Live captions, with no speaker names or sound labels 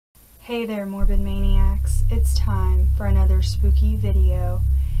Hey there, morbid maniacs. It's time for another spooky video.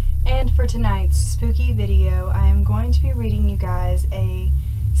 And for tonight's spooky video, I am going to be reading you guys a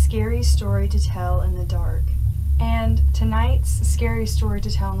scary story to tell in the dark. And tonight's scary story to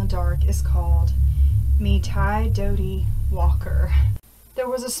tell in the dark is called Tie Doughty Walker. There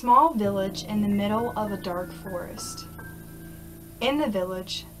was a small village in the middle of a dark forest. In the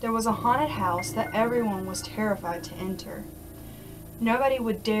village, there was a haunted house that everyone was terrified to enter. Nobody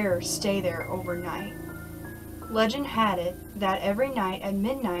would dare stay there overnight. Legend had it that every night at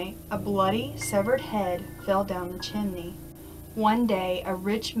midnight, a bloody, severed head fell down the chimney. One day, a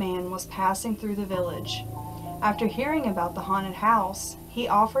rich man was passing through the village. After hearing about the haunted house, he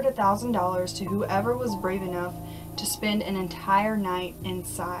offered $1,000 to whoever was brave enough to spend an entire night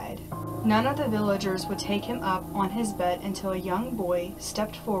inside. None of the villagers would take him up on his bet until a young boy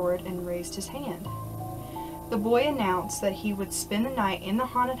stepped forward and raised his hand. The boy announced that he would spend the night in the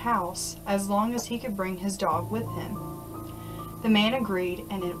haunted house as long as he could bring his dog with him. The man agreed,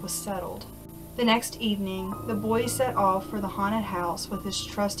 and it was settled. The next evening, the boy set off for the haunted house with his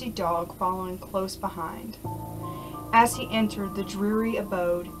trusty dog following close behind. As he entered the dreary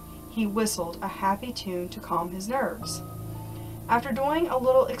abode, he whistled a happy tune to calm his nerves. After doing a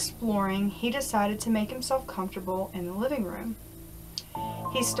little exploring, he decided to make himself comfortable in the living room.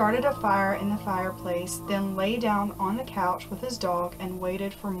 He started a fire in the fireplace, then lay down on the couch with his dog and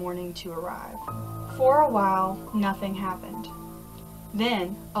waited for morning to arrive. For a while, nothing happened.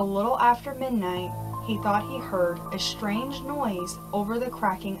 Then, a little after midnight, he thought he heard a strange noise over the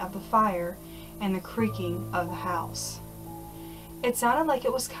cracking of the fire and the creaking of the house. It sounded like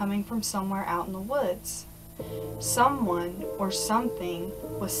it was coming from somewhere out in the woods. Someone or something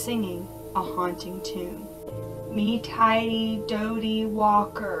was singing a haunting tune. Tie Doughty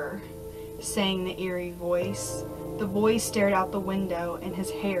Walker, sang the eerie voice. The boy stared out the window and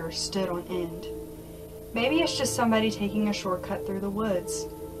his hair stood on end. Maybe it's just somebody taking a shortcut through the woods,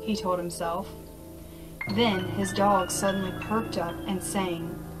 he told himself. Then his dog suddenly perked up and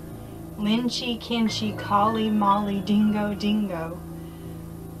sang, Lynchy, Kinchy, Collie, Molly, Dingo, Dingo.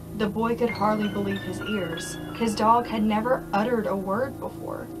 The boy could hardly believe his ears. His dog had never uttered a word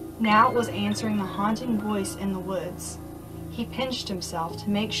before. Now it was answering the haunting voice in the woods. He pinched himself to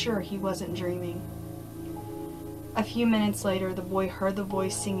make sure he wasn't dreaming. A few minutes later, the boy heard the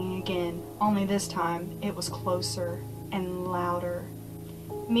voice singing again, only this time it was closer and louder.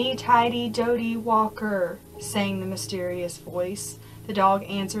 Tie Doughty Walker, sang the mysterious voice. The dog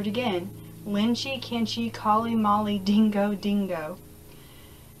answered again, Lynchy, Kinchy, Collie, Molly, Dingo, Dingo.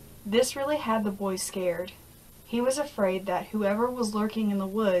 This really had the boy scared. He was afraid that whoever was lurking in the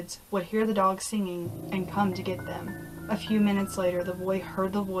woods would hear the dog singing and come to get them. A few minutes later, the boy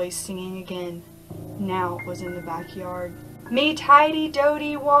heard the voice singing again. Now it was in the backyard. Tie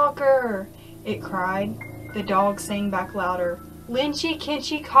Doughty Walker, it cried. The dog sang back louder, Lynchy,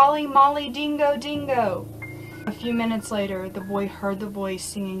 Kinchy, Collie, Molly, Dingo, Dingo. A few minutes later, the boy heard the voice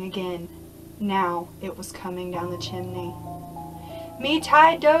singing again. Now it was coming down the chimney.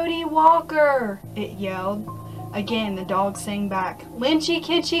 Tie Doughty Walker, it yelled. Again, the dog sang back, Lynchy,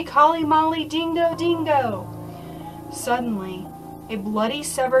 Kinchy, Collie, Molly, Dingo, Dingo. Suddenly, a bloody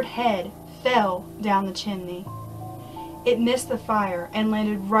severed head fell down the chimney. It missed the fire and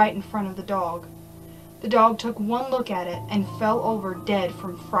landed right in front of the dog. The dog took one look at it and fell over dead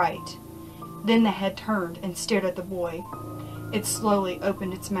from fright. Then the head turned and stared at the boy. It slowly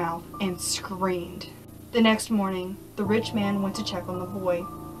opened its mouth and screamed. The next morning, the rich man went to check on the boy.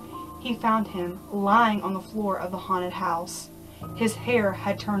 He found him lying on the floor of the haunted house. His hair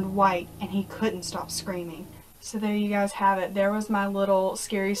had turned white and he couldn't stop screaming. So there you guys have it. There was my little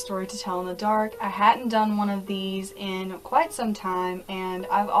scary story to tell in the dark. I hadn't done one of these in quite some time, and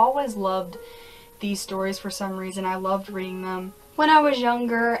I've always loved these stories for some reason. I loved reading them when I was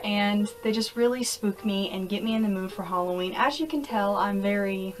younger, and they just really spook me and get me in the mood for Halloween. As you can tell, I'm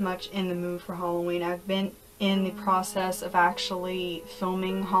very much in the mood for Halloween. I've been in the process of actually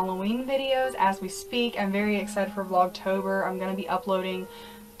filming Halloween videos as we speak. I'm very excited for Vlogtober. I'm going to be uploading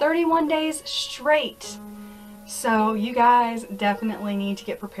 31 days straight. So you guys definitely need to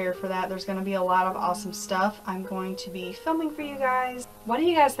get prepared for that. There's going to be a lot of awesome stuff I'm going to be filming for you guys. What do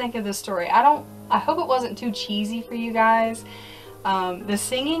you guys think of this story? I hope it wasn't too cheesy for you guys. The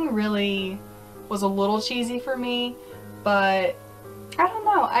singing really was a little cheesy for me, but I don't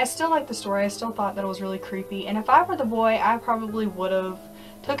know. I still like the story. I still thought that it was really creepy. And if I were the boy, I probably would have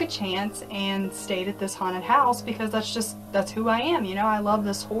took a chance and stayed at this haunted house, because that's who I am, you know? I love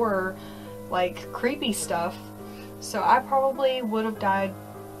this horror, like, creepy stuff. So I probably would have died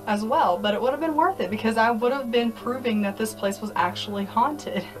as well, but it would have been worth it because I would have been proving that this place was actually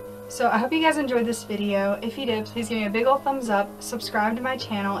haunted. So I hope you guys enjoyed this video. If you did, please give me a big old thumbs up, subscribe to my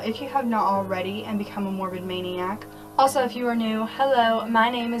channel if you have not already, and become a morbid maniac. Also, if you are new, hello, my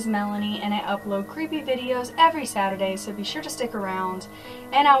name is Melanie and I upload creepy videos every Saturday, so be sure to stick around,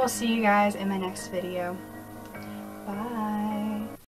 and I will see you guys in my next video.